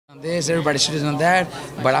This, everybody should have done that,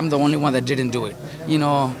 but I'm the only one that didn't do it.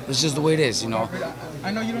 It's just the way it is. I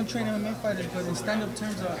know you don't train MMA fighters, but in stand-up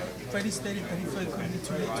terms, Freddie stated that he felt it could be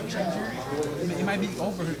too late to change her. It might be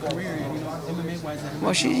over her career, MMA-wise.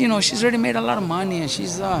 Well, she's already made a lot of money, and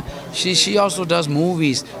she also does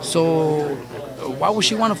movies. So why would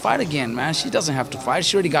she want to fight again, man? She doesn't have to fight.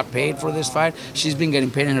 She already got paid for this fight. She's been getting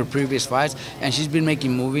paid in her previous fights, and she's been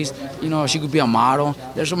making movies. She could be a model.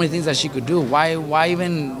 There's so many things that she could do. Why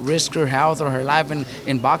even risk her health or her life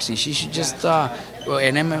in boxing? She should just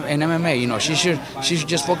in MMA. She should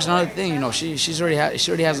just focus on other things. She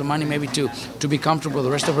already has the money maybe to be comfortable the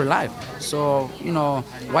rest of her life. So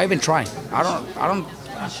why even try? I don't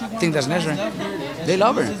think that's necessary. They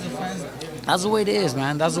love her. That's the way it is,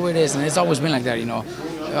 man. That's the way it is, and it's always been like that.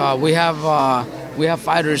 We have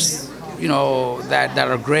fighters, that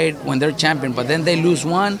are great when they're champion, but then they lose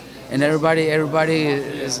one, and everybody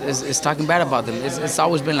is talking bad about them. It's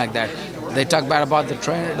always been like that. They talk bad about the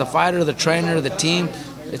trainer, the fighter, the trainer, the team.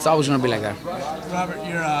 It's always going to be like that. Robert,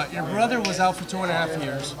 your brother was out for 2.5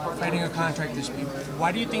 years fighting a contract dispute.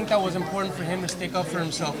 Why do you think that was important for him to stick up for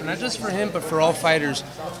himself? And not just for him, but for all fighters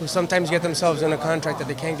who sometimes get themselves in a contract that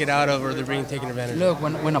they can't get out of or they're being taken advantage of. Look,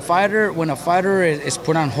 when a fighter is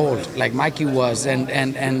put on hold, like Mikey was, and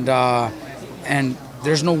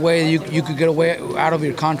there's no way you could get away out of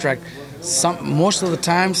your contract. Most of the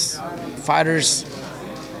times, fighters,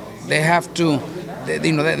 they have to, they're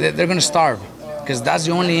going to starve, because that's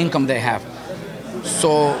the only income they have.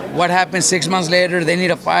 So what happens 6 months later? They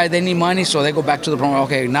need a fight, they need money, so they go back to the promoter.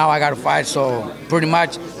 Okay, now I got to fight, so pretty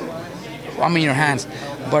much I'm in your hands.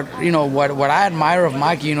 But what I admire of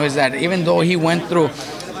Mikey, is that even though he went through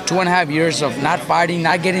 2.5 years of not fighting,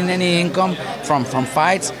 not getting any income from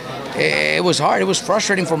fights, it was hard. It was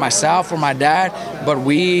frustrating for myself, for my dad. But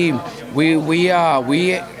we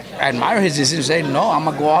admire his decision to say, no, I'm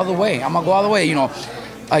gonna go all the way.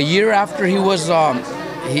 A year after he was,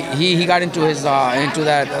 he got into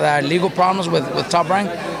that legal problems with Top Rank,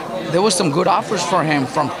 there was some good offers for him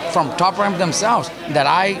from Top Rank themselves that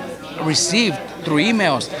I received through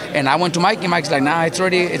emails, and I went to Mikey. Mike's like, nah, it's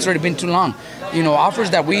already been too long.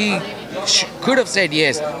 Offers that we could have said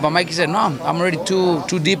yes, but Mikey said, no, I'm already too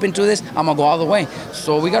deep into this. I'm gonna go all the way.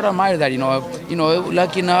 So we gotta admire that.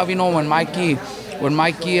 Lucky enough, when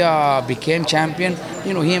Mikey became champion,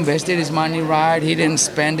 he invested his money right. He didn't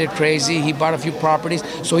spend it crazy. He bought a few properties,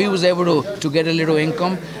 so he was able to get a little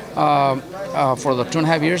income for the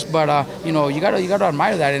 2.5 years. But you gotta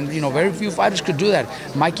admire that, and very few fighters could do that.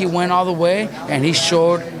 Mikey went all the way, and he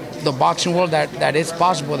showed the boxing world that it's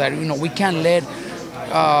possible. That we can't let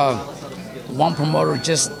one promoter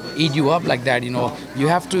just eat you up like that. You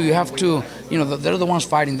have to. They're the ones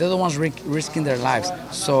fighting. They're the ones risking their lives.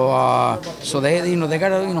 So they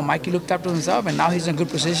gotta. Mikey looked up to himself, and now he's in a good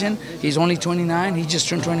position. He's only 29. He just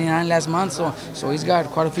turned 29 last month, so he's got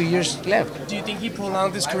quite a few years left. Do you think he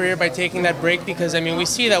prolonged his career by taking that break? Because we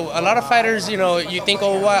see that a lot of fighters, you think,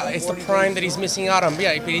 oh wow, it's the prime that he's missing out on.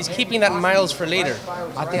 Yeah, but he's keeping that miles for later.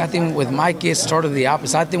 I think with Mikey it's sort of the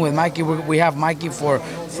opposite. I think with Mikey we have Mikey for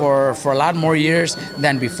a lot more years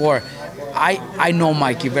than before. I know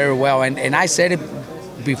Mikey very well, and I said it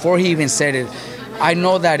before he even said it. I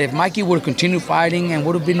know that if Mikey would continue fighting and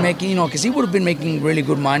would have been making, because he would have been making really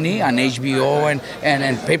good money on HBO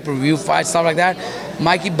and pay-per-view fights, stuff like that,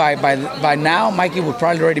 Mikey, by now, Mikey would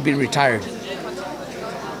probably already be retired.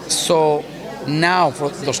 So now, for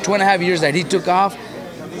those 2.5 years that he took off,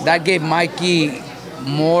 that gave Mikey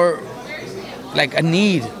more, like a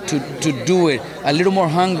need to do it, a little more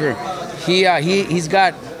hunger. He's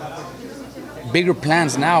got bigger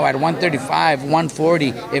plans now at 135,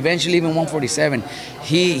 140, eventually even 147.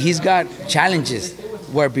 He's got challenges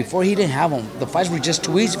where before he didn't have them. The fights were just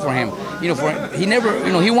too easy for him. He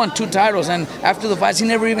never, he won 2 titles, and after the fights he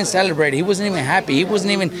never even celebrated. He wasn't even happy.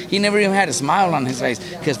 He never even had a smile on his face,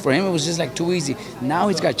 because for him it was just like too easy. Now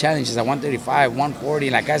he's got challenges at 135, 140,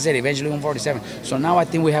 like I said, eventually 147. So now I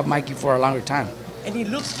think we have Mikey for a longer time. And he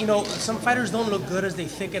looks, some fighters don't look good as they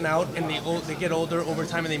thicken out and they get older over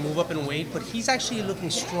time and they move up in weight, but he's actually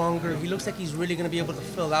looking stronger. He looks like he's really going to be able to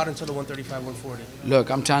fill out until the 135, 140.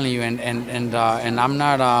 Look, I'm telling you, and I'm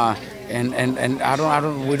not,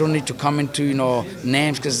 we don't need to come into,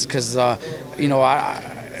 names, because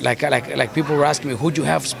like people were asking me, who'd you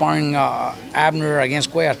have sparring Abner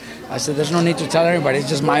against Cuellar? I said, there's no need to tell everybody. It's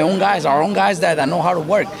just my own guys, our own guys that know how to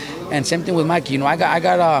work. And same thing with Mikey. I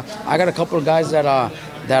got a couple of guys that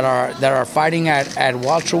are fighting at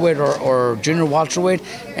welterweight or junior welterweight,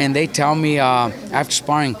 and they tell me after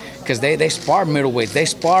sparring, because they spar middleweight, they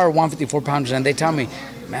spar 154 pounders, and they tell me,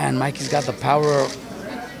 man, Mikey's got the power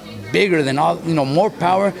bigger than all, more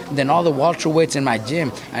power than all the welterweights in my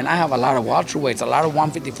gym. And I have a lot of welterweights, a lot of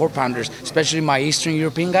 154 pounders, especially my Eastern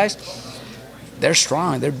European guys. They're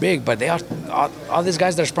strong, they're big, but all these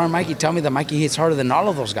guys that are sparring Mikey tell me that Mikey hits harder than all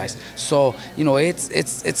of those guys. So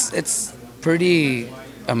it's pretty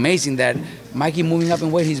amazing that Mikey moving up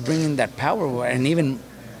in weight, he's bringing that power and even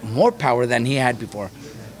more power than he had before.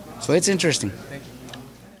 So it's interesting.